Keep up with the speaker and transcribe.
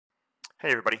Hey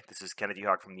everybody, this is Kennedy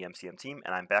Hawk from the MCM team,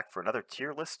 and I'm back for another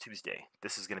Tier List Tuesday.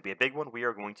 This is going to be a big one. We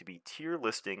are going to be tier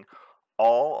listing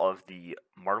all of the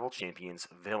Marvel Champions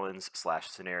villains slash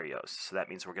scenarios. So that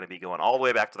means we're going to be going all the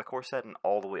way back to the core set and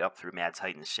all the way up through Mad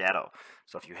Titan's Shadow.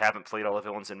 So if you haven't played all the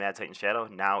villains in Mad Titan's Shadow,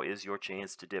 now is your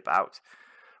chance to dip out.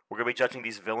 We're going to be judging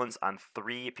these villains on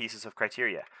 3 pieces of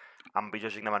criteria. I'm going to be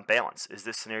judging them on balance. Is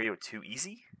this scenario too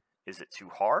easy? Is it too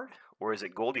hard? Or is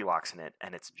it Goldilocks in it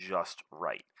and it's just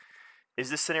right? Is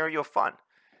this scenario fun?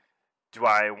 Do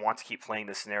I want to keep playing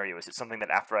this scenario? Is it something that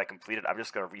after I complete it, I'm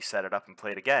just going to reset it up and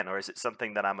play it again? Or is it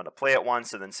something that I'm going to play it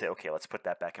once and then say, okay, let's put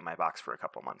that back in my box for a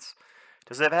couple months?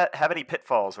 Does it have any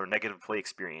pitfalls or negative play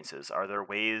experiences? Are there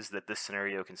ways that this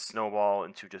scenario can snowball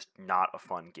into just not a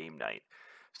fun game night?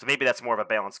 So maybe that's more of a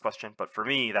balanced question, but for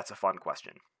me, that's a fun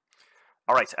question.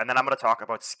 All right, and then I'm going to talk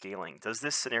about scaling. Does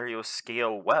this scenario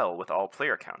scale well with all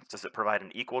player counts? Does it provide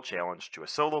an equal challenge to a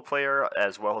solo player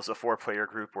as well as a 4-player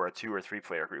group or a 2 or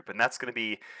 3-player group? And that's going to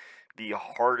be the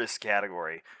hardest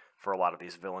category for a lot of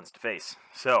these villains to face.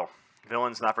 So,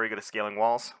 villains not very good at scaling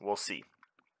walls. We'll see.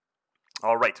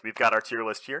 All right, we've got our tier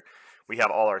list here. We have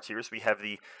all our tiers. We have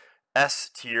the S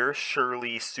tier,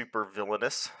 Shirley Super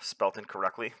Villainous, spelt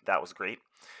incorrectly. That was great.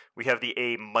 We have the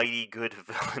A Mighty Good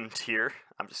Villain tier.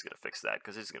 I'm just going to fix that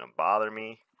because it's going to bother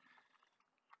me.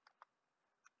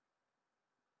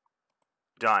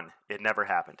 Done. It never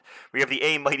happened. We have the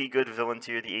A Mighty Good Villain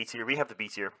tier, the A tier. We have the B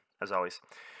tier, as always.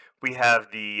 We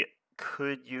have the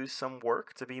Could Use Some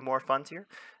Work to Be More Fun tier.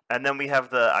 And then we have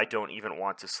the I Don't Even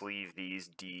Want to Sleeve These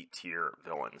D tier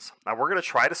villains. Now we're going to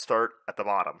try to start at the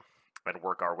bottom and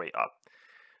work our way up.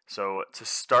 So to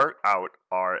start out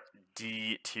our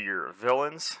D tier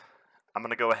villains, I'm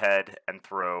going to go ahead and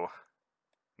throw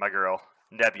my girl,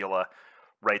 Nebula,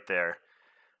 right there.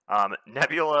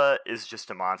 Nebula is just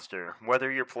a monster.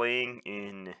 Whether you're playing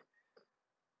in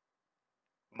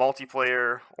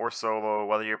multiplayer or solo,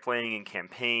 whether you're playing in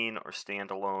campaign or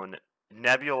standalone,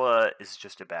 Nebula is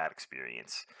just a bad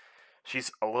experience.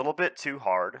 She's a little bit too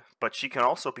hard, but she can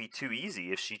also be too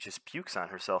easy if she just pukes on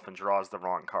herself and draws the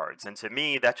wrong cards. And to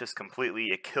me, that just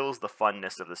it kills the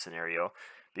funness of the scenario,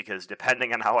 because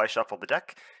depending on how I shuffle the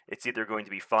deck, it's either going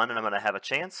to be fun and I'm going to have a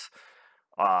chance,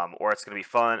 or it's going to be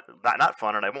fun, not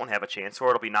fun and I won't have a chance, or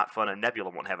it'll be not fun and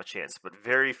Nebula won't have a chance. But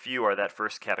very few are that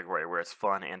first category where it's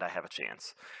fun and I have a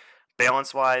chance.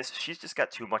 Balance-wise, she's just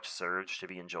got too much surge to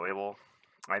be enjoyable.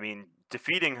 I mean,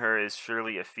 defeating her is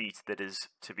surely a feat that is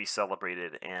to be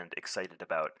celebrated and excited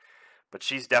about, but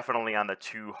she's definitely on the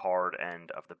too hard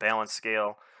end of the balance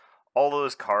scale. All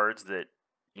those cards that,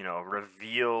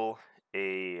 reveal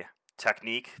a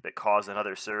technique that cause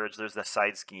another surge. There's the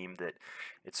side scheme that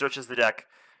it searches the deck,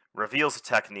 reveals a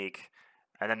technique,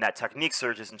 and then that technique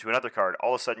surges into another card.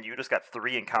 All of a sudden, you just got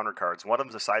 3 encounter cards. One of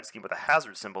them's a side scheme with a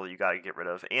hazard symbol you got to get rid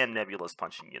of, and Nebula's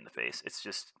punching you in the face. It's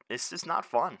just not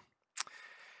fun.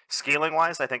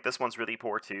 Scaling-wise, I think this one's really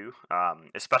poor too,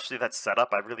 especially that setup.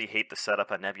 I really hate the setup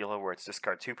on Nebula where it's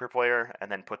discard 2 per player and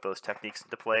then put those techniques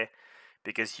into play,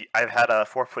 because I've had a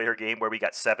 4-player game where we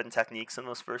got 7 techniques in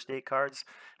those first 8 cards,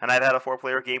 and I've had a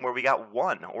 4-player game where we got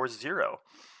 1 or 0,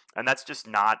 and that's just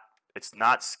it's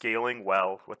not scaling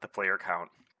well with the player count.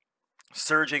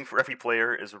 Surging for every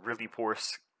player is really poor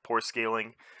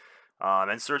scaling,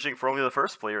 and surging for only the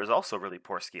first player is also really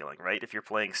poor scaling, right? If you're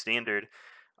playing standard,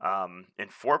 in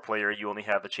 4-player, you only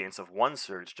have the chance of 1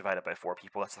 surge divided by 4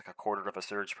 people. That's like a quarter of a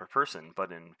surge per person.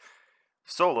 But in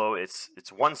solo, it's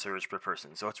 1 surge per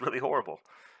person, so it's really horrible.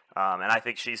 And I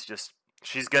think she's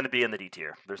going to be in the D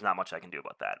tier. There's not much I can do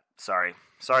about that. Sorry,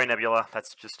 Nebula.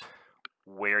 That's just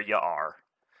where you are.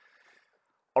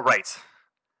 All right,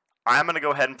 I'm going to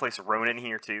go ahead and place Ronan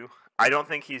here too. I don't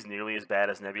think he's nearly as bad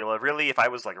as Nebula. Really, if I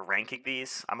was ranking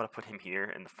these, I'm going to put him here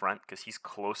in the front because he's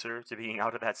closer to being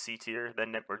out of that C tier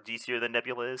or D tier than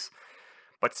Nebula is.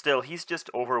 But still, he's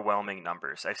just overwhelming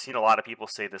numbers. I've seen a lot of people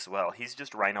say this well. He's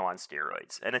just Rhino on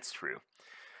steroids, and it's true.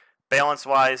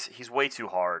 Balance-wise, he's way too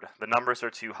hard. The numbers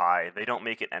are too high. They don't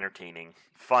make it entertaining.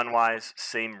 Fun-wise,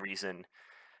 same reason.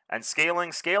 And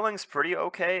scaling's pretty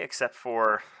okay, except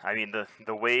for,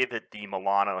 the way that the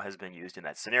Milano has been used in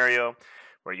that scenario,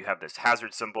 where you have this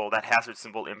hazard symbol. That hazard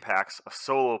symbol impacts a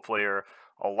solo player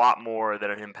a lot more than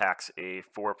it impacts a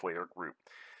 4-player group.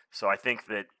 So I think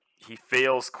that he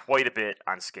fails quite a bit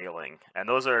on scaling, and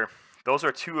those are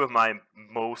 2 of my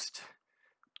most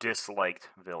disliked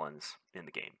villains in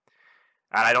the game.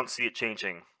 And I don't see it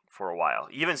changing for a while.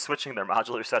 Even switching their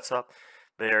modular sets up,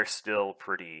 they're still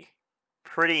pretty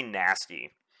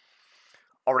nasty.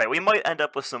 Alright, we might end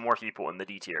up with some more people in the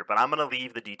D tier, but I'm going to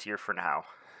leave the D tier for now.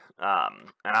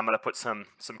 And I'm going to put some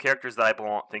characters that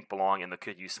I think belong in the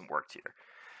Could Use Some Work tier.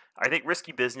 I think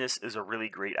Risky Business is a really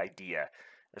great idea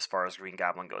as far as Green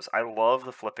Goblin goes. I love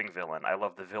the flipping villain. I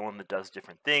love the villain that does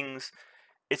different things.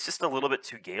 It's just a little bit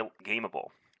too gameable.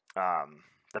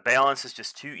 The balance is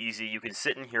just too easy. You can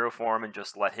sit in hero form and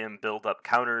just let him build up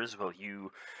counters while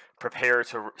you prepare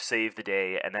to save the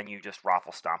day, and then you just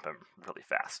raffle stomp him really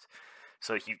fast.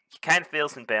 So he kind of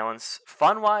fails in balance.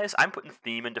 Fun wise, I'm putting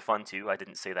theme into fun too. I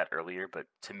didn't say that earlier, but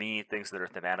to me, things that are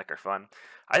thematic are fun.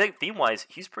 I think theme wise,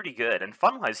 he's pretty good, and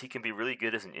fun wise, he can be really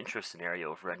good as an intro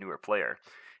scenario for a newer player.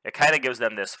 It kind of gives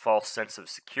them this false sense of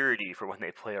security for when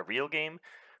they play a real game,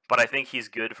 but I think he's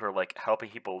good for like helping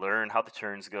people learn how the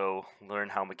turns go, learn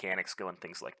how mechanics go, and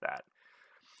things like that.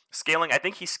 Scaling, I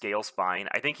think he scales fine.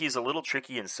 I think he's a little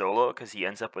tricky in solo because he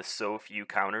ends up with so few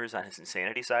counters on his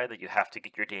insanity side that you have to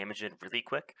get your damage in really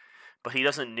quick. But he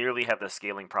doesn't nearly have the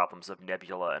scaling problems of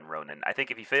Nebula and Ronin. I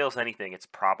think if he fails anything, it's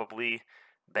probably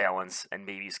balance and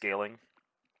maybe scaling.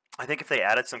 I think if they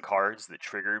added some cards that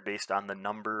trigger based on the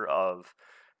number of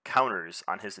counters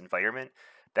on his environment,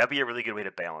 that'd be a really good way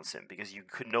to balance him because you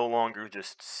could no longer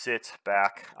just sit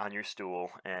back on your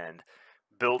stool and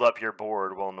build up your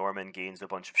board while Norman gains a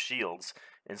bunch of shields.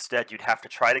 Instead, you'd have to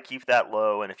try to keep that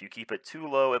low, and if you keep it too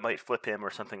low, it might flip him or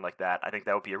something like that. I think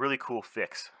that would be a really cool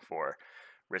fix for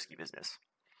Risky Business.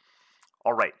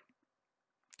 All right.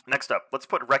 Next up, let's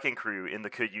put Wrecking Crew in the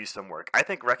could use some work. I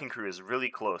think Wrecking Crew is really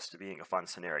close to being a fun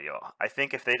scenario. I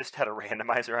think if they just had a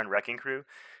randomizer on Wrecking Crew,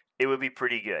 it would be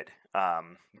pretty good.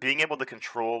 Being able to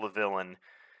control the villain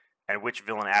and which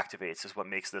villain activates is what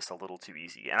makes this a little too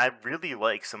easy. And I really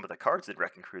like some of the cards in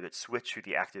Wrecking Crew that switch who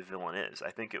the active villain is.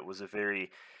 I think it was a very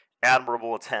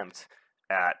admirable attempt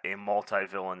at a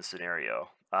multi-villain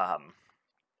scenario.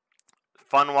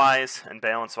 Fun-wise and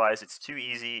balance-wise, it's too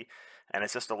easy, and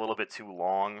it's just a little bit too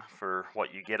long for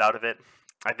what you get out of it.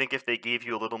 I think if they gave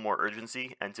you a little more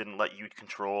urgency and didn't let you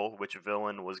control which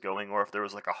villain was going, or if there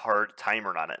was like a hard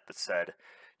timer on it that said,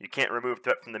 you can't remove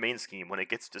threat from the main scheme, when it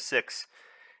gets to 6,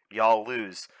 y'all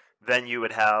lose, then you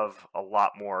would have a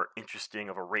lot more interesting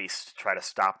of a race to try to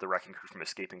stop the Wrecking Crew from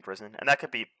escaping prison, and that could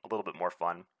be a little bit more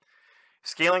fun.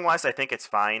 Scaling-wise, I think it's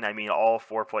fine. I mean, all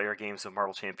 4-player games of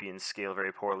Marvel Champions scale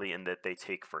very poorly in that they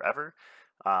take forever,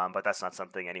 but that's not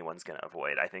something anyone's going to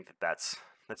avoid. I think that's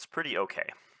pretty okay.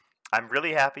 I'm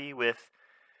really happy with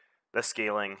the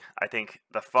scaling. I think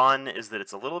the fun is that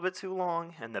it's a little bit too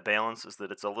long, and the balance is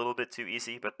that it's a little bit too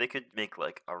easy, but they could make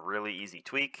like a really easy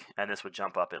tweak, and this would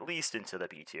jump up at least into the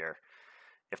B tier,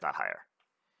 if not higher.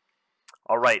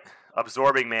 All right,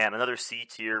 Absorbing Man, another C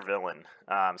tier villain.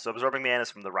 So Absorbing Man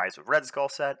is from the Rise of Red Skull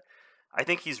set. I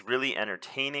think he's really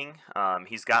entertaining.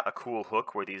 He's got a cool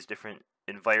hook where these different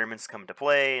environments come to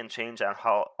play and change on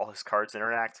how all his cards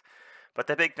interact. But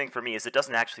the big thing for me is it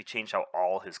doesn't actually change how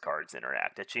all his cards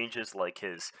interact. It changes like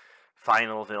his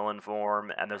final villain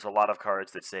form, and there's a lot of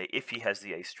cards that say if he has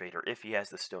the Ice trait or if he has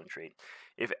the Stone trait.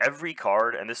 If every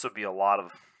card, and this would be a lot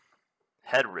of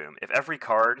headroom, if every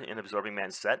card in Absorbing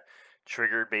Man's set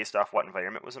triggered based off what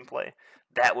environment was in play,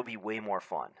 that would be way more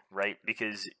fun, right?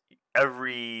 Because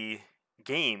every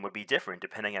game would be different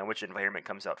depending on which environment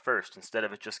comes out first, instead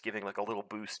of it just giving like a little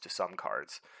boost to some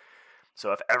cards.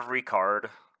 So if every card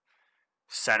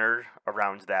centered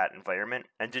around that environment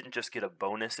and didn't just get a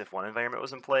bonus if one environment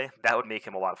was in play, that would make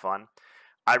him a lot of fun.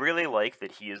 I really like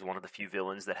that he is one of the few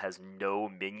villains that has no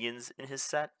minions in his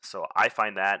set, so I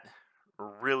find that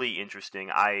really interesting.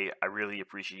 I really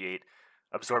appreciate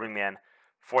Absorbing Man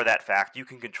for that fact. You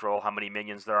can control how many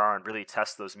minions there are and really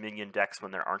test those minion decks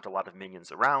when there aren't a lot of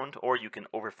minions around, or you can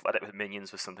overflood it with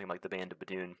minions with something like the Band of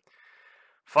Badoon.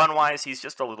 Fun-wise, he's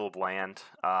just a little bland.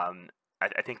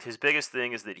 I think his biggest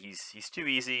thing is that he's too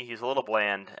easy, he's a little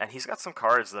bland, and he's got some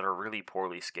cards that are really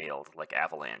poorly scaled, like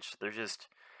Avalanche. They're just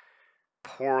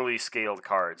poorly scaled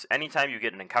cards. Anytime you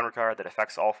get an encounter card that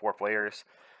affects all 4 players,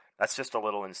 that's just a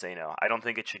little insane-o. I don't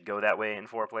think it should go that way in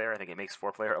 4-player. I think it makes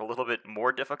 4-player a little bit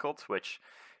more difficult, which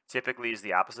typically is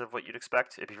the opposite of what you'd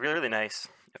expect. It'd be really, really nice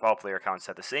if all player counts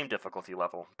had the same difficulty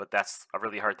level, but that's a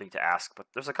really hard thing to ask. But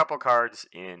there's a couple cards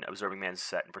in Absorbing Man's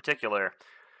set in particular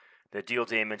that deal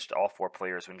damage to all 4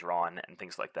 players when drawn and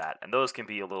things like that, and those can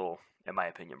be a little, in my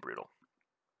opinion, brutal.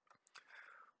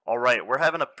 Alright, we're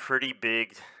having a pretty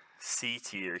big C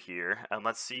tier here, and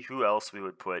let's see who else we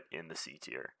would put in the C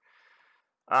tier.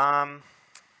 I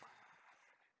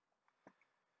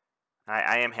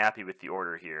am happy with the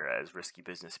order here as Risky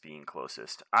Business being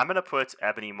closest. I'm going to put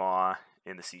Ebony Maw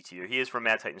in the C tier. He is from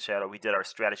Mad Titan Shadow. We did our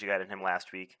strategy guide on him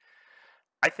last week.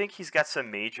 I think he's got some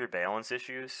major balance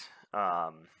issues.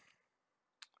 I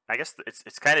guess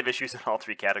it's kind of issues in all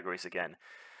 3 categories again.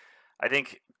 I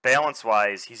think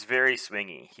balance-wise, he's very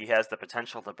swingy. He has the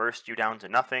potential to burst you down to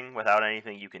nothing without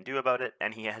anything you can do about it,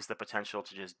 and he has the potential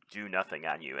to just do nothing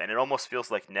on you. And it almost feels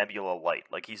like Nebula light.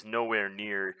 Like he's nowhere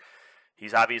near.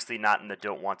 He's obviously not in the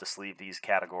don't want to sleeve these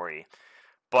category.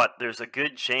 But there's a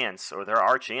good chance, or there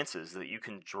are chances, that you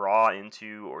can draw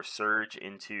into or surge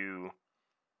into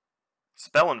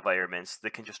spell environments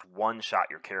that can just one-shot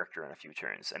your character in a few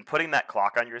turns. And putting that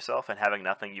clock on yourself and having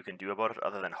nothing you can do about it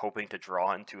other than hoping to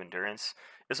draw into endurance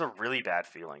is a really bad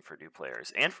feeling for new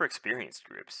players and for experienced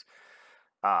groups.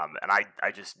 And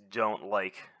I just don't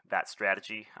like that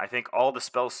strategy. I think all the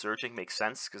spells surging makes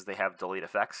sense because they have delayed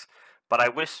effects, but I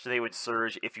wish they would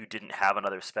surge if you didn't have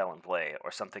another spell in play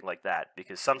or something like that,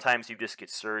 because sometimes you just get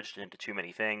surged into too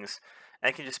many things, and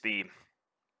it can just be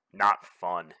not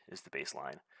fun, is the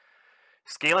baseline.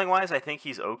 Scaling wise, I think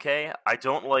he's okay. I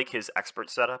don't like his expert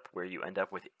setup where you end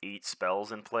up with 8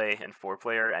 spells in play in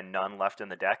 4-player and none left in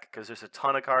the deck, because there's a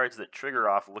ton of cards that trigger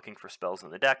off looking for spells in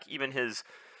the deck. Even his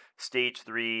Stage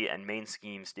 3 and main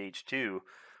scheme Stage 2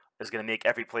 is going to make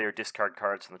every player discard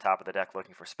cards from the top of the deck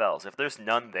looking for spells. If there's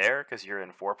none there because you're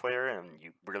in 4-player and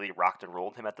you really rocked and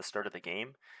rolled him at the start of the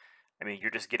game, I mean,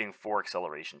 you're just getting 4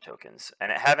 acceleration tokens.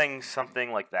 And having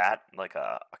something like that, like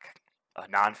a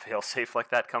non-fail safe like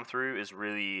that come through is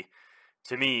really,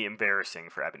 to me,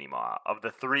 embarrassing for Ebony Maw. Of the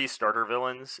 3 starter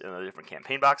villains in the different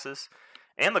campaign boxes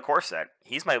and the core set,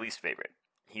 he's my least favorite.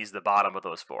 He's the bottom of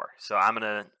those 4. So I'm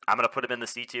gonna put him in the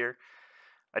C tier.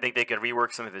 I think they could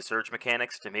rework some of his surge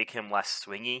mechanics to make him less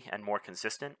swingy and more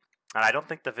consistent. And I don't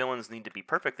think the villains need to be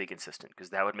perfectly consistent, because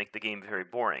that would make the game very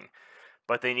boring.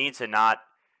 But they need to not,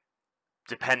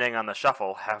 depending on the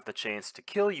shuffle, have the chance to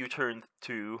kill you turn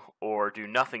 2 or do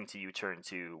nothing to you turn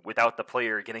 2 without the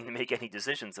player getting to make any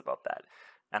decisions about that.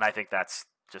 And I think that's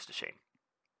just a shame.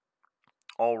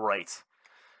 All right.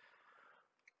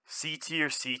 C tier,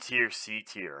 C tier, C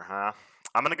tier, huh?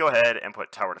 I'm going to go ahead and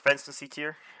put Tower Defense in C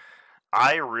tier.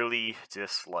 I really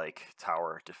dislike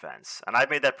Tower Defense, and I've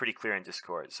made that pretty clear in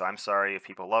Discord, so I'm sorry if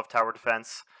people love Tower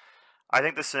Defense. I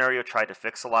think the scenario tried to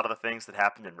fix a lot of the things that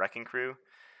happened in Wrecking Crew,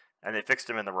 and they fixed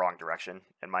them in the wrong direction,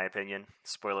 in my opinion.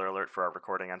 Spoiler alert for our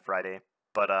recording on Friday.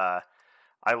 But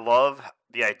I love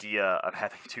the idea of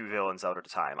having 2 villains out at a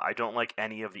time. I don't like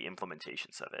any of the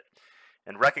implementations of it.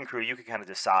 In Wrecking Crew, you could kind of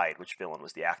decide which villain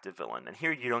was the active villain, and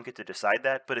here you don't get to decide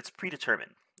that, but it's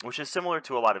predetermined, which is similar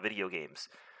to a lot of video games.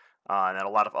 And a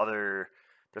lot of other,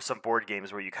 there's some board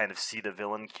games where you kind of see the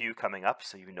villain queue coming up,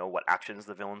 so you know what actions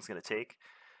the villain's going to take.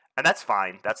 And that's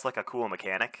fine. That's like a cool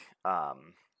mechanic.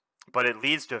 But it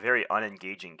leads to a very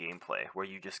unengaging gameplay, where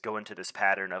you just go into this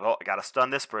pattern of, oh, I gotta stun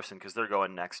this person because they're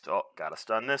going next. Oh, gotta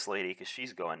stun this lady because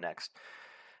she's going next.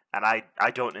 And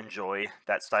I don't enjoy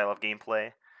that style of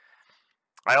gameplay.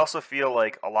 I also feel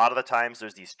like a lot of the times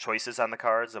there's these choices on the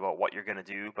cards about what you're going to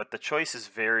do, but the choice is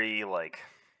very, like,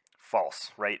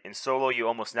 false, right? In solo, you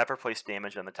almost never place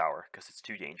damage on the tower because it's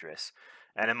too dangerous.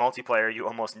 And in multiplayer, you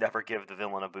almost never give the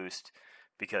villain a boost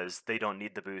because they don't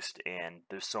need the boost and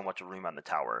there's so much room on the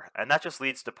tower. And that just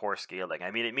leads to poor scaling.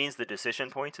 I mean, it means the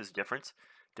decision point is different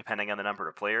depending on the number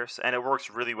of players, and it works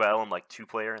really well in like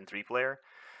 2-player and 3-player.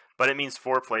 But it means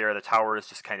 4-player, the tower is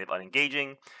just kind of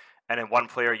unengaging. And in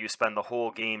 1-player, you spend the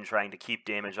whole game trying to keep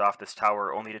damage off this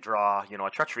tower, only to draw, a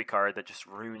treachery card that just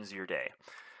ruins your day.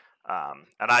 And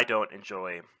I don't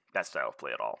enjoy that style of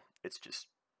play at all. It's just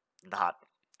not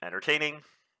entertaining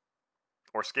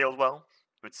or scaled well.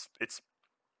 It's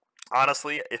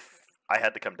honestly, if I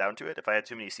had to come down to it, if I had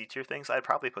too many C tier things, I'd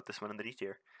probably put this one in the D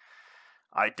tier.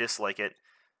 I dislike it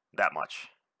that much.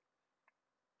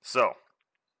 So,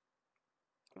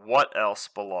 what else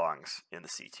belongs in the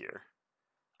C tier?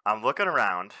 I'm looking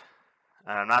around,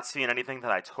 and I'm not seeing anything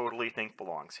that I totally think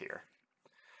belongs here.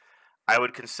 I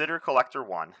would consider Collector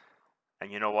 1,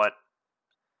 and you know what?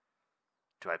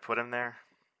 Do I put him there?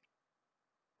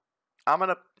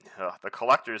 The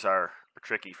Collectors are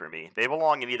tricky for me. They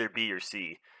belong in either B or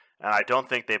C, and I don't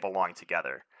think they belong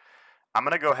together. I'm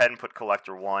going to go ahead and put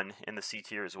Collector 1 in the C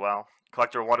tier as well.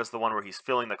 Collector 1 is the one where he's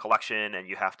filling the collection, and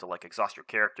you have to like exhaust your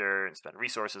character and spend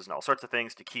resources and all sorts of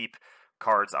things to keep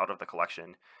cards out of the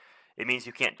collection. It means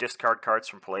you can't discard cards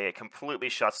from play. It completely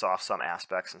shuts off some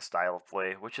aspects and style of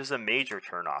play, which is a major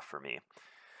turnoff for me.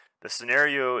 The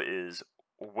scenario is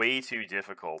way too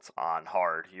difficult on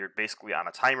hard. You're basically on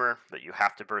a timer that you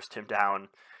have to burst him down,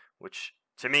 which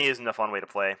to me isn't a fun way to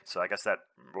play. So I guess that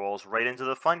rolls right into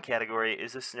the fun category.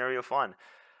 Is this scenario fun?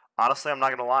 Honestly, I'm not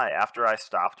going to lie. After I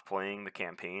stopped playing the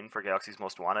campaign for Galaxy's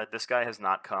Most Wanted, this guy has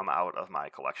not come out of my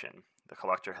collection. The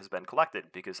collector has been collected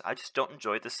because I just don't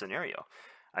enjoy this scenario.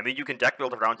 I mean, you can deck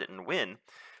build around it and win,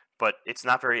 but it's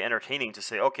not very entertaining to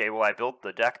say, okay, well, I built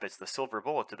the deck that's the silver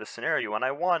bullet to this scenario and I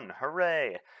won,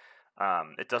 hooray!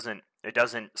 It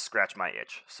doesn't scratch my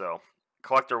itch. So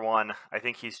Collector 1, I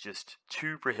think he's just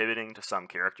too prohibiting to some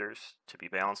characters to be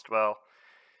balanced well.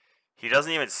 He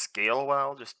doesn't even scale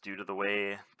well just due to the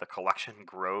way the collection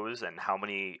grows and how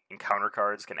many encounter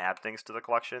cards can add things to the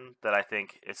collection, that I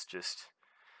think it's just,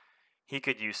 he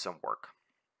could use some work.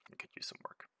 He could use some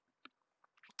work.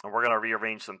 And we're going to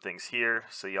rearrange some things here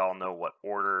so y'all know what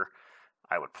order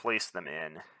I would place them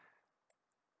in.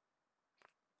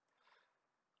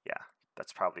 Yeah,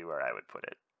 that's probably where I would put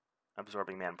it.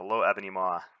 Absorbing Man below Ebony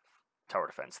Maw, Tower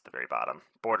Defense at the very bottom.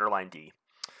 Borderline D.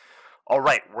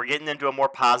 Alright, we're getting into a more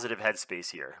positive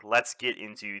headspace here. Let's get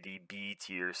into the B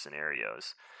tier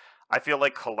scenarios. I feel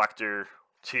like Collector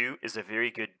 2 is a very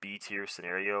good B tier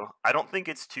scenario. I don't think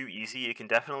it's too easy. It can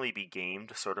definitely be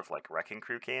gamed, sort of like Wrecking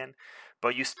Crew can,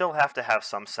 but you still have to have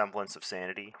some semblance of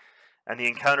sanity. And the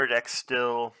encounter deck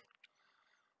still,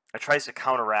 it tries to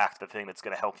counteract the thing that's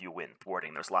going to help you win,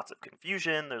 thwarting. There's lots of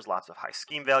confusion, there's lots of high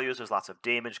scheme values, there's lots of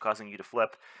damage causing you to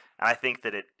flip, and I think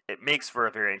that it makes for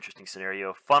a very interesting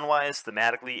scenario. Fun-wise,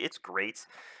 thematically, it's great.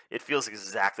 It feels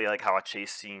exactly like how a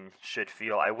chase scene should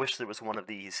feel. I wish there was one of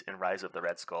these in Rise of the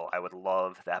Red Skull. I would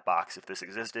love that box if this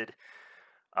existed.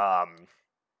 I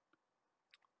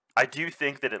do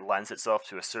think that it lends itself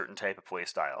to a certain type of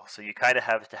playstyle, so you kind of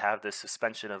have to have this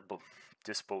suspension of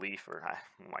disbelief, or,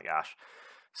 oh my gosh,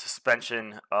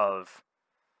 suspension of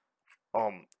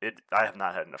I have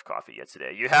not had enough coffee yet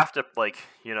today. You have to, like,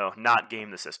 not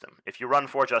game the system. If you run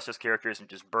 4 Justice characters and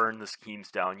just burn the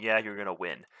schemes down, yeah, you're gonna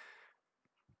win.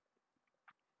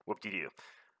 Whoop-de-doo.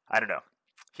 I don't know.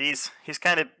 He's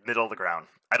kind of middle of the ground.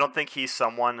 I don't think he's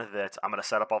someone that I'm gonna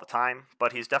set up all the time,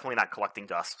 but he's definitely not collecting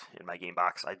dust in my game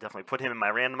box. I definitely put him in my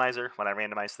randomizer when I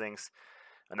randomize things,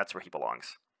 and that's where he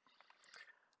belongs.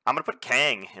 I'm going to put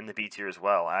Kang in the B tier as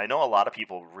well. I know a lot of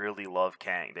people really love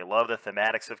Kang. They love the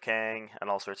thematics of Kang and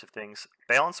all sorts of things.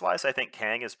 Balance-wise, I think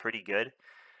Kang is pretty good.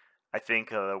 I think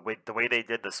the way they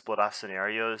did the split-off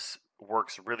scenarios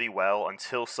works really well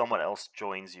until someone else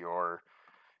joins your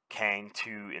Kang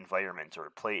 2 environment or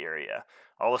play area.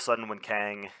 All of a sudden, when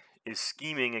Kang is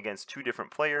scheming against 2 different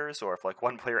players, or if like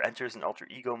one player enters in alter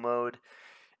ego mode,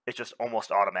 it just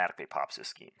almost automatically pops his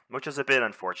scheme, which is a bit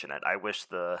unfortunate. I wish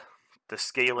the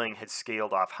scaling had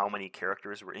scaled off how many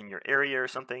characters were in your area or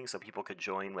something, so people could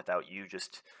join without you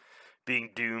just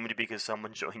being doomed because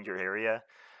someone joined your area.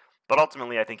 But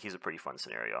ultimately, I think he's a pretty fun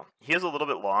scenario. He is a little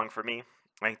bit long for me.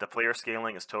 I think the player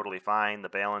scaling is totally fine. The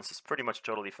balance is pretty much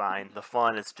totally fine. The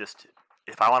fun is just,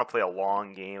 if I want to play a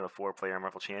long game of 4-player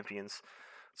Marvel Champions,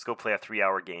 let's go play a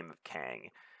 3-hour game of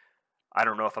Kang. I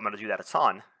don't know if I'm going to do that a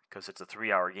ton, because it's a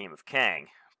 3-hour game of Kang,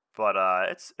 but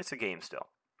it's a game still.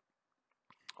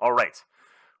 Alright,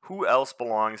 who else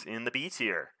belongs in the B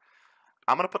tier?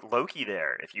 I'm going to put Loki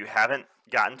there. If you haven't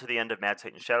gotten to the end of Mad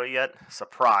Titan Shadow yet,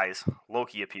 surprise,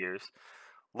 Loki appears.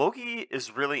 Loki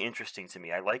is really interesting to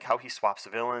me. I like how he swaps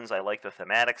villains. I like the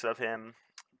thematics of him.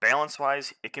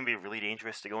 Balance-wise, it can be really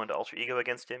dangerous to go into Alter Ego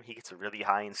against him. He gets really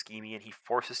high and schemy, and he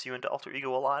forces you into Alter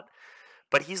Ego a lot.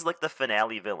 But he's like the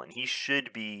finale villain. He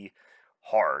should be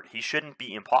hard. He shouldn't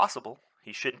be impossible.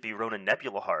 He shouldn't be Ronan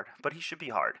Nebula hard, but he should be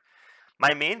hard.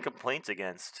 My main complaint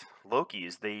against Loki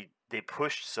is they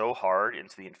pushed so hard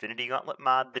into the Infinity Gauntlet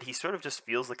mod that he sort of just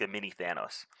feels like a mini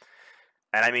Thanos.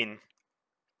 And I mean,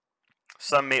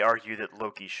 some may argue that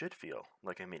Loki should feel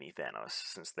like a mini Thanos,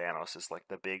 since Thanos is like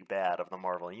the big bad of the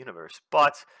Marvel Universe.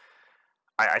 But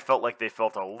I felt like they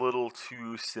felt a little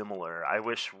too similar. I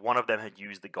wish one of them had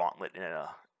used the gauntlet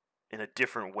in a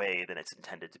different way than it's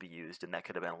intended to be used, and that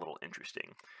could have been a little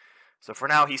interesting. So for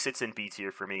now, he sits in B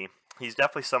tier for me. He's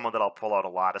definitely someone that I'll pull out a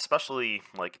lot, especially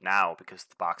like now, because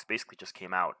the box basically just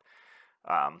came out.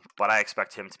 But I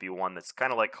expect him to be one that's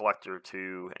kind of like Collector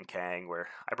 2 and Kang, where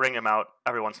I bring him out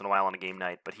every once in a while on a game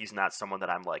night, but he's not someone that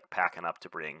I'm like packing up to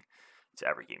bring to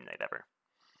every game night ever.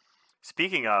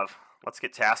 Speaking of, let's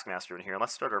get Taskmaster in here, and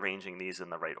let's start arranging these in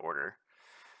the right order.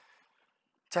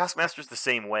 Taskmaster's the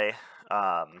same way.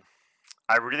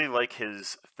 I really like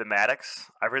his thematics.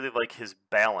 I really like his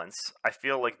balance. I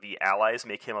feel like the allies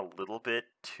make him a little bit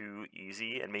too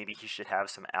easy, and maybe he should have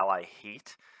some ally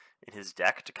hate in his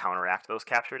deck to counteract those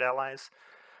captured allies.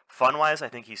 Fun-wise, I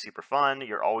think he's super fun.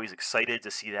 You're always excited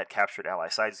to see that captured ally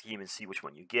side scheme and see which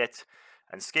one you get.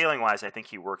 And scaling-wise, I think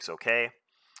he works okay.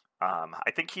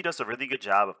 I think he does a really good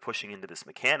job of pushing into this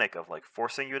mechanic of like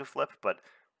forcing you to flip, but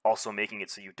also making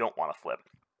it so you don't want to flip.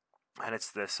 And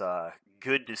it's this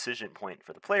good decision point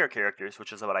for the player characters,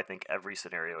 which is what I think every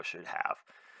scenario should have.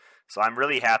 So I'm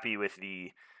really happy with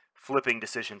the flipping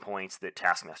decision points that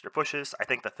Taskmaster pushes. I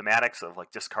think the thematics of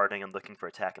like discarding and looking for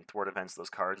attack and thwart events,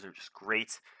 those cards are just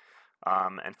great.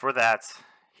 And for that,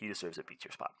 he deserves a B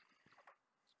tier spot.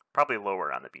 Probably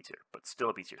lower on the B tier, but still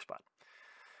a B tier spot.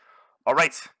 All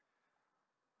right.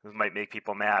 This might make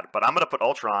people mad, but I'm going to put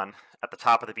Ultron at the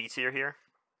top of the B tier here.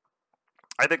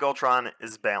 I think Ultron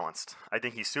is balanced. I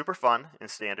think he's super fun in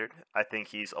Standard. I think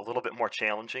he's a little bit more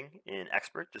challenging in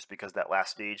Expert, just because that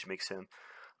last stage makes him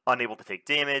unable to take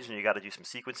damage, and you got to do some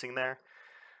sequencing there.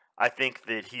 I think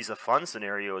that he's a fun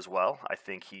scenario as well. I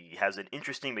think he has an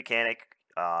interesting mechanic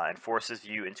and forces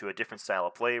you into a different style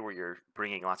of play where you're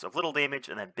bringing lots of little damage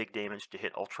and then big damage to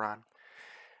hit Ultron.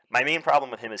 My main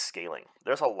problem with him is scaling.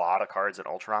 There's a lot of cards in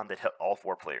Ultron that hit all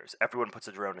 4 players. Everyone puts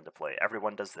a drone into play.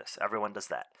 Everyone does this. Everyone does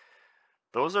that.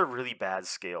 Those are really bad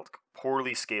scaled,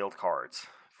 poorly scaled cards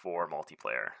for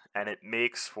multiplayer, and it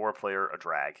makes 4-player a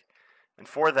drag. And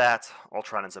for that,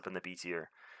 Ultron ends up in the B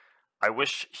tier. I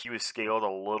wish he was scaled a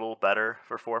little better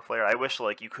for 4-player. I wish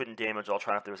like you couldn't damage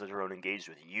Ultron if there was a drone engaged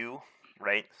with you,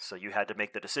 right? So you had to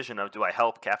make the decision of, do I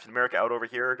help Captain America out over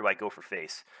here, or do I go for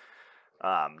face?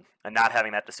 And not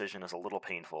having that decision is a little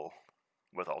painful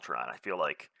with Ultron. I feel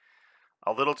like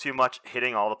a little too much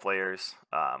hitting all the players,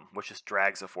 which just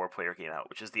drags a 4-player game out,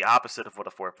 which is the opposite of what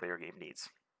a 4-player game needs.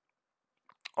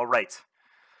 All right.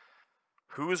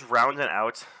 Who's rounding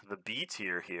out the B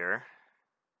tier here?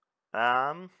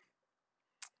 I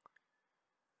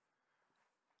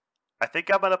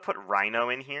think I'm going to put Rhino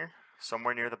in here,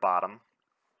 somewhere near the bottom.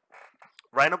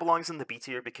 Rhino belongs in the B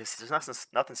tier because there's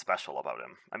nothing special about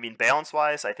him. I mean,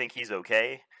 balance-wise, I think he's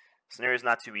okay. Scenario's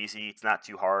not too easy, it's not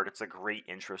too hard, it's a great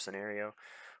intro scenario.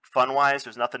 Fun-wise,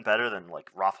 there's nothing better than like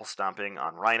raffle stomping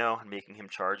on Rhino and making him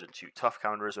charge into tough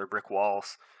counters or brick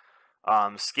walls.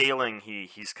 Scaling,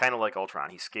 he's kind of like Ultron.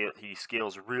 He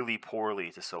scales really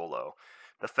poorly to solo.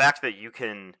 The fact that you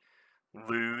can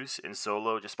lose in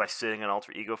solo just by sitting in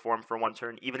alter ego form for 1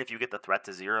 turn, even if you get the threat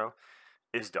to 0,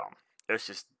 is dumb. It's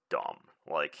just dumb.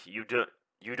 Like, you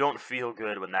don't feel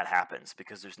good when that happens,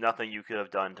 because there's nothing you could have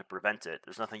done to prevent it.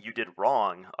 There's nothing you did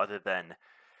wrong other than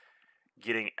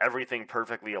getting everything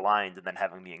perfectly aligned and then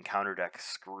having the encounter deck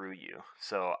screw you.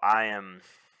 So I am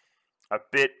a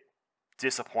bit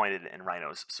disappointed in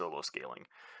Rhino's solo scaling.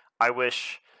 I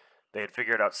wish they had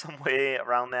figured out some way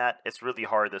around that. It's really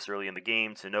hard this early in the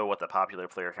game to know what the popular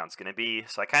player count's going to be,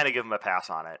 so I kind of give them a pass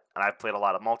on it. And I've played a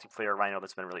lot of multiplayer Rhino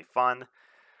that's been really fun,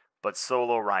 but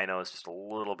solo Rhino is just a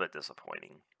little bit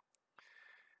disappointing.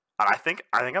 And I think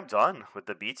I'm done with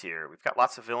the B tier. We've got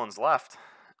lots of villains left,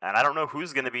 and I don't know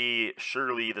who's going to be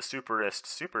surely the superest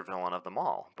supervillain of them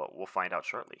all, but we'll find out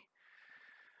shortly.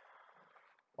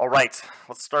 Alright,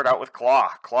 let's start out with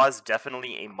Claw. Claw is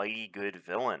definitely a mighty good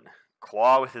villain.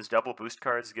 Claw with his double boost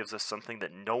cards gives us something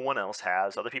that no one else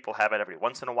has. Other people have it every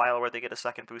once in a while where they get a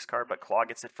second boost card, but Claw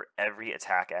gets it for every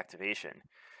attack activation.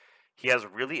 He has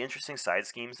really interesting side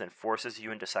schemes and forces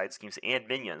you into side schemes and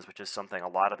minions, which is something a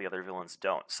lot of the other villains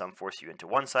don't. Some force you into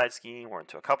one side scheme or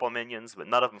into a couple of minions, but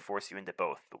none of them force you into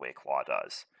both the way Claw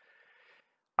does.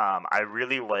 I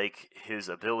really like his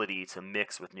ability to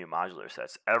mix with new modular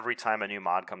sets. Every time a new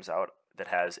mod comes out that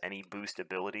has any boost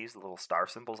abilities, the little star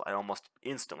symbols, I almost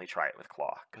instantly try it with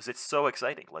Claw, because it's so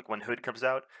exciting. Like, when Hood comes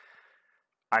out,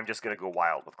 I'm just going to go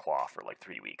wild with Claw for like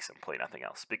 3 weeks and play nothing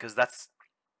else, because that's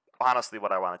honestly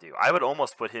what I want to do. I would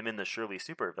almost put him in the surely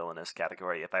super villainous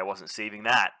category if I wasn't saving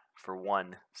that for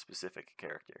one specific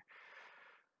character.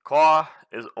 Claw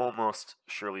is almost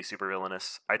surely super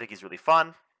villainous. I think he's really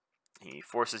fun. He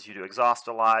forces you to exhaust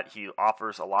a lot. He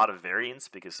offers a lot of variance,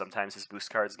 because sometimes his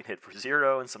boost cards can hit for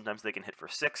 0 and sometimes they can hit for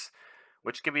 6,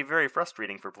 which can be very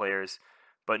frustrating for players.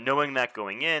 But knowing that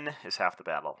going in is half the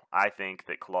battle. I think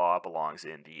that Claw belongs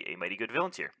in the A Mighty Good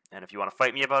Villain tier. And if you want to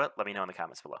fight me about it, let me know in the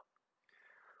comments below.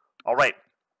 Alright,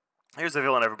 here's a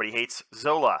villain everybody hates,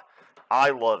 Zola. I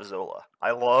love Zola.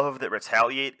 I love that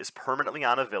Retaliate is permanently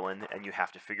on a villain and you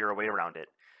have to figure a way around it.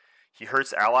 He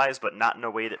hurts allies, but not in a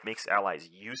way that makes allies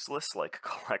useless, like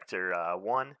Collector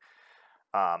 1.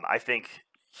 I think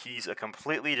he's a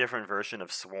completely different version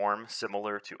of Swarm,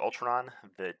 similar to Ultron,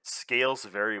 that scales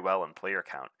very well in player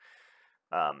count.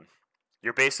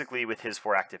 You're basically, with his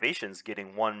 4 activations,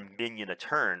 getting 1 minion a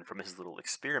turn from his little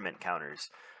experiment counters.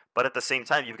 But at the same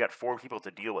time, you've got 4 people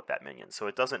to deal with that minion, so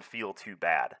it doesn't feel too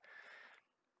bad.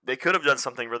 They could have done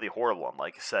something really horrible and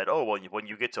like said, oh, well, when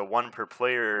you get to 1 per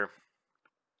player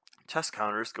test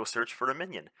counters, go search for a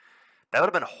minion. That would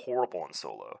have been horrible in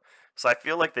solo. So I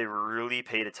feel like they really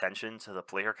paid attention to the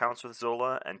player counts with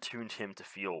Zola and tuned him to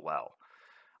feel well.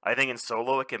 I think in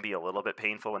solo it can be a little bit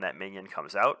painful when that minion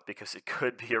comes out, because it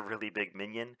could be a really big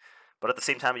minion, but at the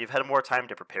same time, you've had more time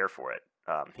to prepare for it.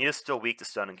 He is still weak to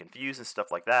stun and confuse and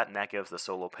stuff like that, and that gives the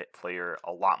solo player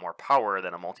a lot more power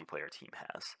than a multiplayer team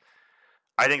has.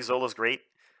 I think Zola's great.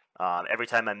 Every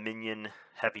time a minion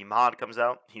heavy mod comes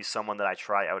out, he's someone that I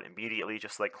try out immediately,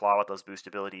 just like Claw with those boost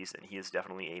abilities, and he is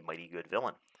definitely a mighty good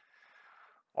villain.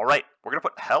 Alright, we're going to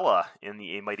put Hela in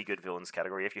the A Mighty Good Villains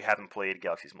category. If you haven't played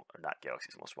not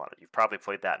Galaxy's Most Wanted, you've probably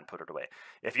played that and put it away.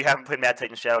 If you haven't played Mad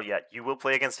Titan Shadow yet, you will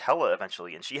play against Hela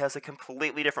eventually, and she has a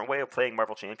completely different way of playing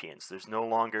Marvel Champions. There's no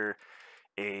longer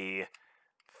a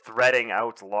threading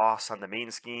out loss on the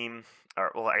main scheme,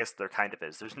 or, well, I guess there kind of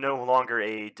is. There's no longer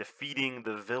a defeating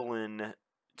the villain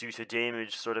due to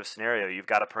damage sort of scenario. You've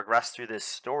got to progress through this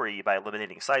story by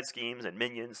eliminating side schemes and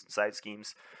minions and side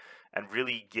schemes, and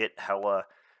really get Hela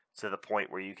to the point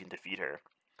where you can defeat her.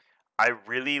 I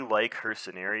really like her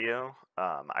scenario.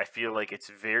 I feel like it's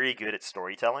very good at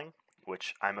storytelling,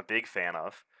 which I'm a big fan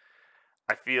of.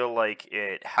 I feel like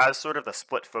it has sort of the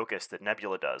split focus that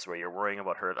Nebula does, where you're worrying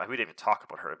about her. We didn't even talk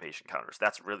about her evasion counters.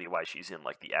 That's really why she's in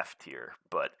like the F tier.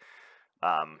 But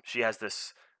she has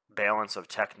this balance of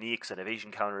techniques and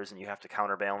evasion counters, and you have to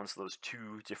counterbalance those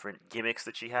two different gimmicks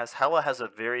that she has. Hela has a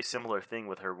very similar thing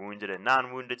with her wounded and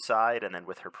non-wounded side, and then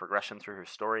with her progression through her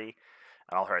story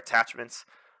and all her attachments.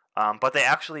 But they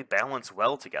actually balance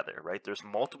well together, right? There's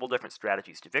multiple different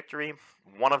strategies to victory.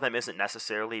 One of them isn't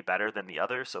necessarily better than the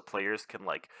other, so players can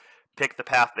like pick the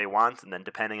path they want, and then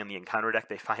depending on the encounter deck,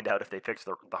 they find out if they picked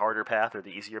the harder path or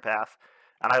the easier path.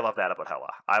 And I love that about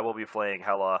Hela. I will be playing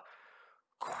Hela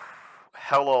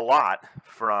a lot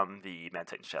from the Mad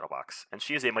Titan Shadow box, and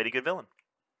she is a mighty good villain.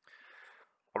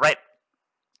 Alright,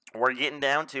 we're getting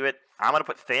down to it. I'm going to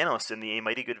put Thanos in the A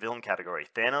Mighty Good Villain category.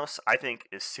 Thanos, I think,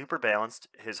 is super balanced.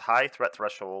 His high threat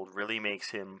threshold really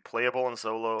makes him playable in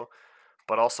solo,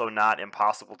 but also not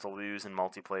impossible to lose in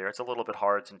multiplayer. It's a little bit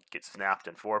hard to get snapped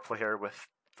in 4-player with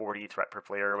 40 threat per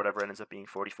player or whatever. It ends up being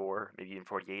 44, maybe even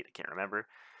 48. I can't remember.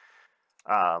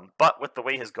 But with the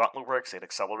way his gauntlet works, it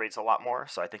accelerates a lot more,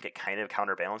 so I think it kind of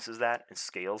counterbalances that and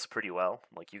scales pretty well.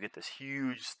 Like, you get this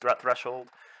huge threat threshold,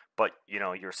 but, you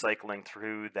know, you're cycling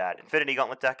through that Infinity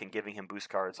Gauntlet deck and giving him boost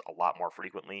cards a lot more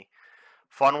frequently.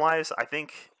 Fun-wise, I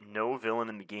think no villain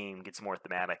in the game gets more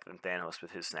thematic than Thanos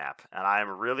with his snap, and I'm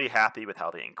really happy with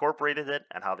how they incorporated it,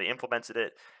 and how they implemented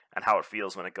it, and how it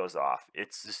feels when it goes off.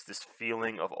 It's just this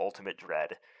feeling of ultimate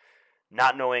dread.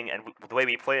 Not knowing, and the way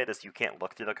we play it is you can't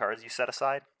look through the cards you set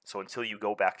aside, so until you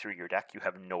go back through your deck, you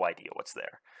have no idea what's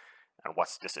there, and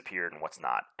what's disappeared and what's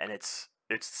not, and it's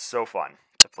so fun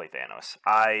to play Thanos.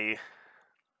 I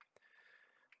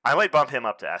might bump him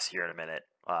up to S here in a minute,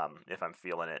 if I'm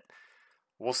feeling it.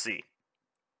 We'll see.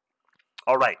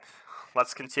 Alright,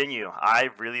 let's continue. I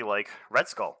really like Red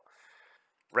Skull.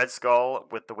 Red Skull,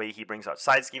 with the way he brings out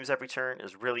side schemes every turn,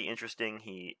 is really interesting.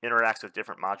 He interacts with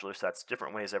different modular sets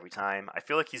different ways every time. I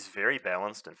feel like he's very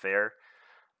balanced and fair,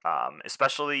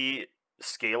 especially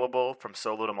scalable from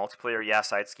solo to multiplayer. Yeah,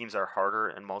 side schemes are harder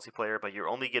in multiplayer, but you're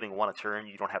only getting one a turn.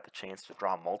 You don't have the chance to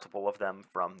draw multiple of them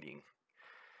from the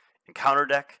encounter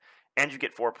deck, and you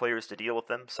get 4 players to deal with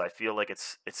them, so I feel like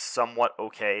it's somewhat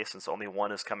okay since only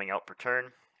one is coming out per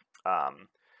turn.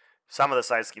 Some of the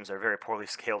side schemes are very poorly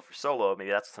scaled for solo.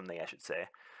 Maybe that's something I should say.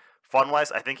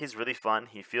 Fun-wise, I think he's really fun.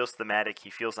 He feels thematic. He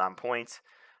feels on point.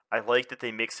 I like that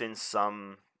they mix in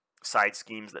some side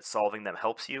schemes that solving them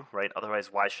helps you, right? Otherwise,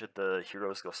 why should the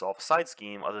heroes go solve a side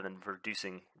scheme other than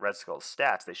reducing Red Skull's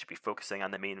stats? They should be focusing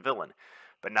on the main villain.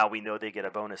 But now we know they get a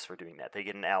bonus for doing that. They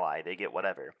get an ally. They get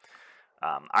whatever.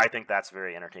 I think that's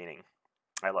very entertaining.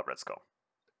 I love Red Skull.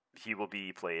 He will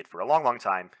be played for a long, long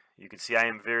time. You can see I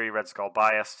am very Red Skull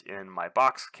biased in my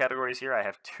box categories here. I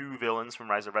have 2 villains from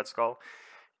Rise of Red Skull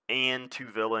and 2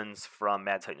 villains from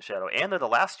Mad Titan Shadow. And they're the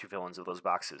last 2 villains of those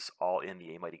boxes, all in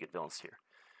the A Mighty Good Villains tier.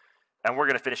 And we're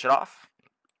going to finish it off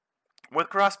with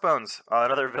Crossbones,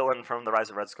 another villain from the Rise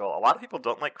of Red Skull. A lot of people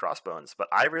don't like Crossbones, but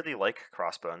I really like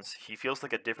Crossbones. He feels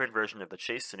like a different version of the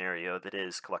chase scenario that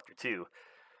is Collector 2.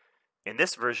 In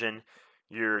this version,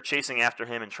 you're chasing after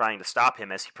him and trying to stop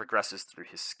him as he progresses through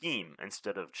his scheme,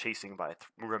 instead of chasing by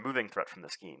removing threat from the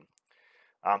scheme.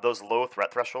 Those low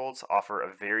threat thresholds offer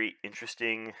a very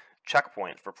interesting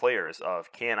checkpoint for players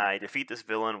of, can I defeat this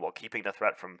villain while keeping the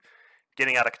threat from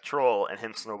getting out of control and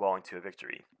him snowballing to a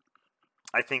victory?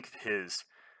 I think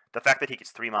the fact that he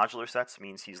gets 3 modular sets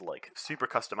means he's like super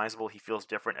customizable. He feels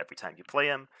different every time you play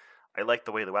him. I like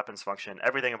the way the weapons function.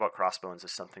 Everything about Crossbones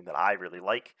is something that I really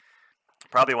like.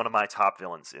 Probably one of my top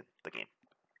villains in the game.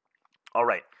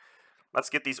 Alright, let's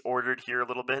get these ordered here a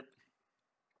little bit.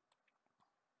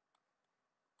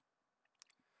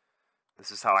 This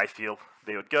is how I feel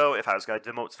they would go. If I was going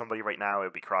to demote somebody right now, it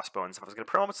would be Crossbones. If I was going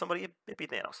to promote somebody, it'd be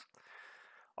Thanos.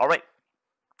 All right,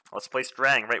 let's place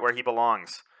Drang right where he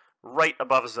belongs, right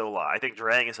above Zola. I think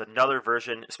Drang is another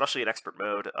version, especially in expert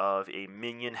mode, of a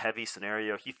minion-heavy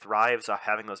scenario. He thrives off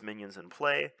having those minions in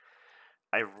play.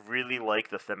 I really like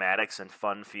the thematics and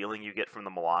fun feeling you get from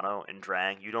the Milano and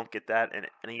Drang. You don't get that in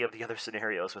any of the other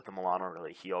scenarios with the Milano,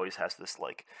 really. He always has this,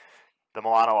 like, the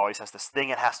Milano always has this thing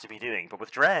it has to be doing. But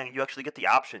with Drang, you actually get the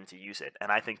option to use it, and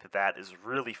I think that that is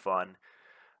really fun.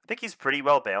 I think he's pretty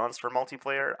well balanced for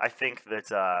multiplayer. I think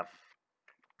that, I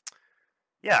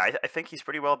think he's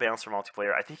pretty well balanced for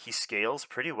multiplayer. I think he scales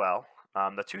pretty well.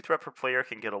 The 2 threat per player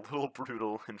can get a little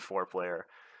brutal in 4-player.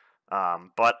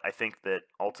 But I think that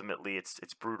ultimately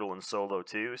it's brutal in solo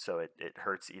too, so it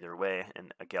hurts either way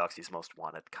in a Galaxy's Most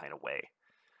Wanted kind of way.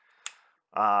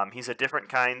 He's a different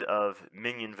kind of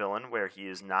minion villain where he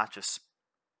is not just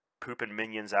pooping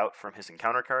minions out from his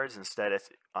encounter cards. Instead, it's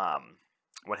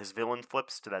when his villain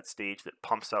flips to that stage that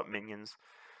pumps out minions,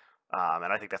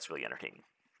 and I think that's really entertaining.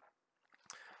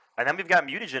 And then we've got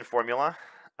mutagen formula.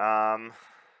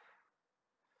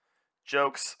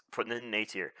 Jokes, putting it in A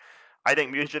tier. I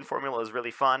think mutagen formula is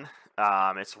really fun.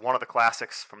 It's one of the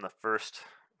classics from the first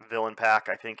villain pack.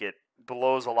 I think it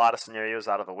blows a lot of scenarios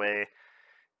out of the way.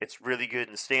 It's really good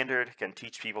in standard, can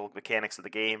teach people mechanics of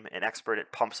the game. In expert,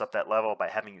 it pumps up that level by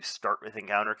having you start with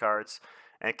encounter cards,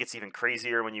 and it gets even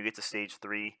crazier when you get to stage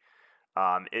 3.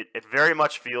 It very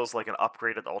much feels like an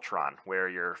upgraded Ultron, where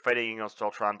you're fighting against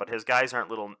Ultron, but his guys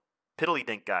aren't little piddly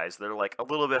dink guys. They're like a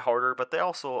little bit harder, but they're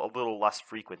also a little less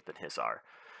frequent than his are.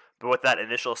 But with that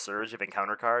initial surge of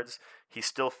encounter cards, he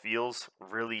still feels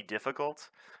really difficult,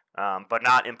 but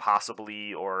not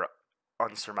impossibly or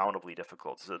unsurmountably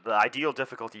difficult. So the ideal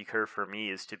difficulty curve for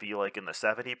me is to be like in the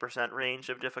 70% range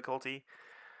of difficulty.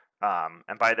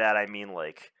 And by that I mean,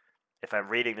 like, if I'm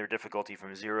rating their difficulty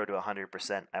from 0 to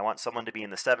 100%, I want someone to be in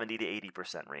the 70 to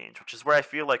 80% range, which is where I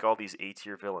feel like all these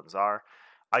A-tier villains are.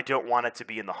 I don't want it to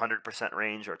be in the 100%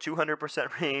 range or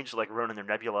 200% range like Ronan or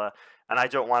Nebula, and I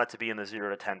don't want it to be in the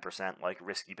 0 to 10% like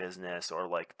Risky Business or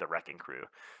like the Wrecking Crew.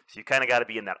 So you kind of got to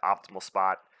be in that optimal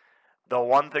spot. The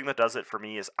one thing that does it for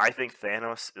me is I think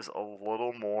Thanos is a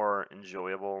little more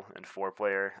enjoyable in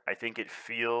 4-player. I think it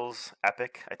feels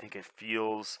epic. I think it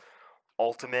feels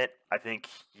ultimate. I think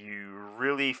you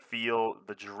really feel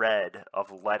the dread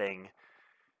of letting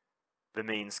the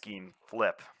main scheme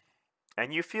flip.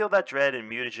 And you feel that dread in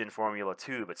mutagen formula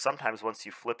too, but sometimes once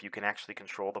you flip, you can actually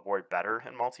control the board better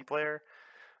in multiplayer.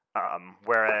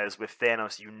 Whereas with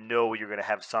Thanos, you know you're going to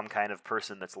have some kind of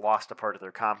person that's lost a part of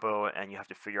their combo, and you have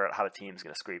to figure out how the team's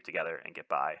going to scrape together and get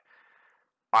by.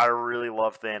 I really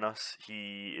love Thanos.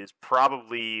 He is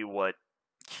probably what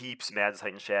keeps Mad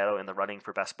Titan Shadow in the running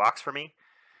for best box for me.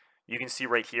 You can see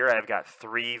right here, I've got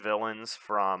 3 villains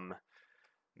from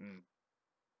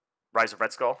Rise of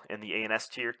Red Skull in the A&S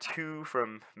tier, 2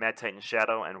 from Mad Titan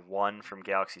Shadow, and 1 from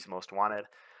Galaxy's Most Wanted.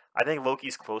 I think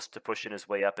Loki's close to pushing his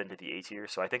way up into the A tier,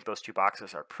 so I think those 2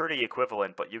 boxes are pretty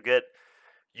equivalent, but you get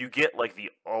like the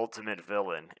ultimate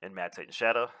villain in Mad Titan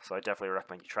Shadow, so I definitely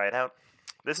recommend you try it out.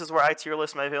 This is where I tier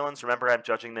list my villains. Remember, I'm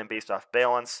judging them based off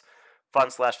balance,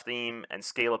 fun/theme, and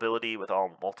scalability with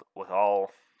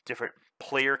all different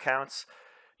player counts.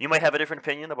 You might have a different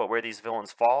opinion about where these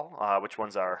villains fall, which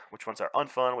ones are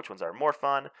unfun, which ones are more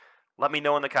fun. Let me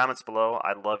know in the comments below.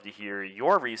 I'd love to hear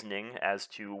your reasoning as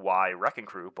to why Wrecking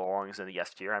Crew belongs in the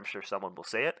S tier. I'm sure someone will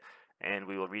say it, and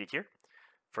we will read it here.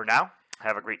 For now,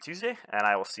 have a great Tuesday, and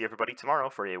I will see everybody tomorrow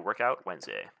for a Workout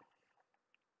Wednesday.